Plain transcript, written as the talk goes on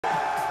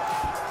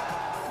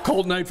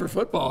Cold night for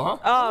football,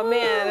 huh? Oh,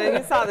 man. And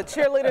you saw the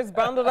cheerleaders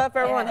bundled up.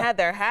 Everyone had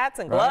their hats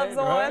and gloves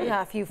on. Right.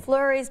 Yeah, a few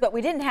flurries, but we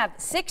didn't have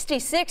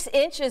 66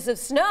 inches of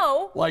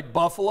snow. Like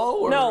Buffalo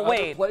or No, other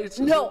wait.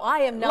 places? No, I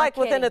am not Like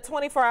kidding. within a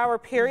 24-hour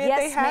period Yes,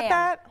 they had ma'am.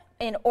 that?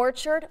 In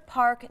Orchard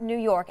Park, New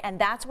York, and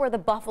that's where the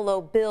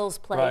Buffalo Bills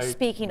play, Right.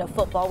 speaking of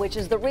football, which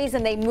is the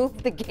reason they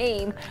moved the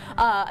game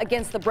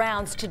against the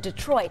Browns to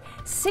Detroit.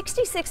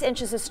 66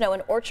 inches of snow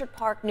in Orchard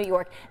Park, New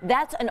York.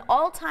 That's an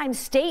all-time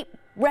state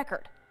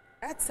record.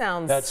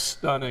 That's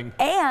stunning.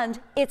 And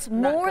it's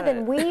more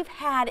than good. we've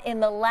had in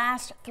the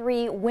last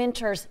 3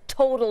 winters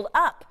totaled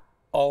up.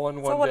 All in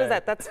one day. So what is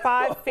that? That's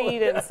 5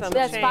 feet and some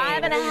That's change.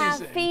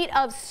 5.5 feet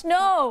of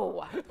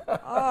snow.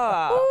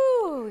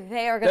 Ooh,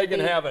 they are going to They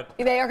can have it.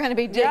 They are going to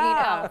be digging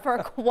up for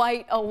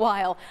quite a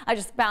while. I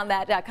just found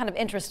that kind of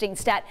interesting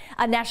stat.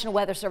 National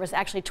Weather Service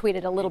actually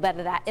tweeted a little bit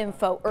of that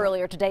info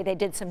earlier today. They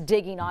did some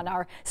digging on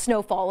our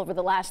snowfall over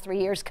the last 3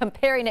 years,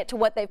 comparing it to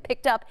what they've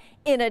picked up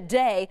in a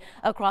day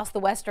across the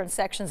western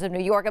sections of New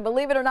York. And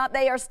believe it or not,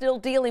 they are still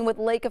dealing with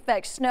lake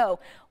effect snow.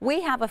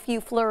 We have a few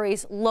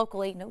flurries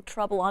locally, no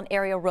trouble on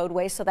area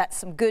roadways, so that's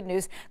some good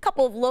news. A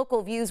couple of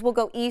local views. We'll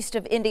go east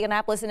of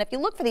Indianapolis, and if you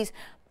look for these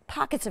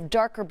pockets of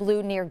darker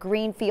blue near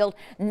Greenfield,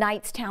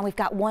 Knightstown. We've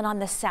got one on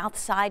the south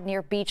side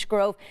near Beech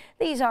Grove.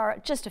 These are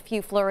just a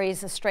few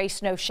flurries, a stray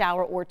snow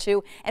shower or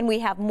two, and we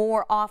have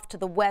more off to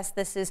the west.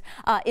 This is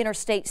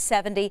Interstate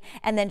 70,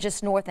 and then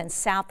just north and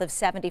south of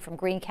 70 from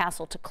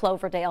Greencastle to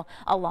Cloverdale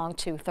along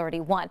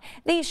 231.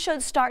 These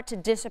should start to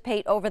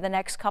dissipate over the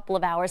next couple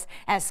of hours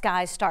as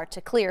skies start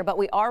to clear, but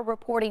we are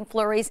reporting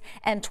flurries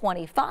and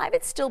 25.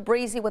 It's still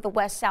breezy with a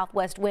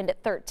west-southwest wind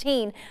at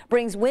 13,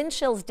 brings wind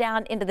chills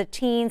down into the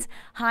teens,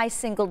 high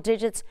single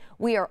digits.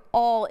 We are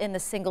all in the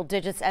single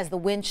digits as the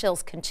wind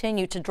chills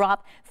continue to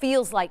drop.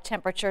 Feels like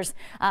temperatures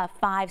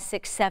 5,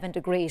 6, 7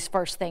 degrees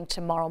first thing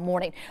tomorrow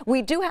morning.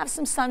 We do have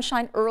some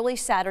sunshine early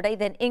Saturday,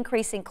 then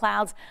increasing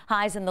clouds,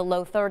 highs in the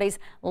low 30s.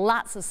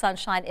 Lots of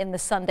sunshine in the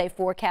Sunday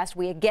forecast.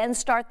 We again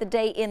start the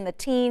day in the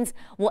teens.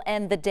 We'll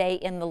end the day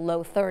in the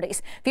low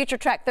 30s. Future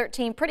Track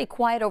 13 pretty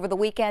quiet over the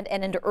weekend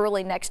and into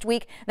early next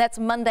week. That's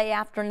Monday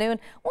afternoon.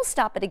 We'll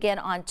stop it again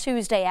on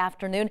Tuesday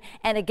afternoon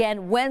and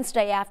again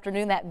Wednesday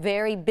afternoon. That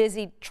very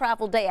busy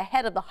travel day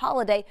ahead of the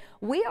holiday.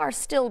 We are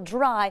still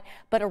dry,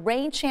 but a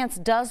rain chance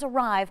does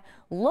arrive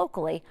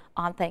locally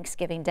on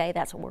Thanksgiving Day.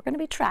 That's what we're going to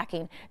be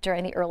tracking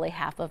during the early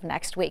half of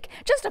next week.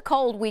 Just a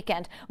cold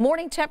weekend.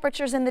 Morning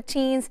temperatures in the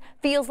teens,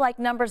 feels like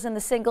numbers in the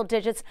single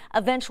digits,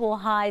 eventual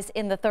highs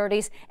in the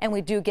 30s, and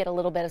we do get a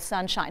little bit of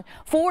sunshine.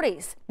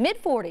 40s,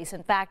 mid 40s.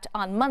 In fact,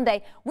 on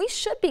Monday, we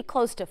should be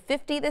close to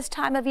 50 this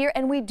time of year,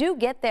 and we do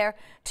get there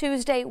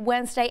Tuesday,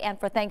 Wednesday, and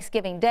for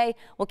Thanksgiving Day.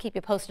 We'll keep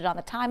you posted on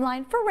the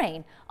timeline for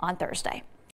rain on Thursday.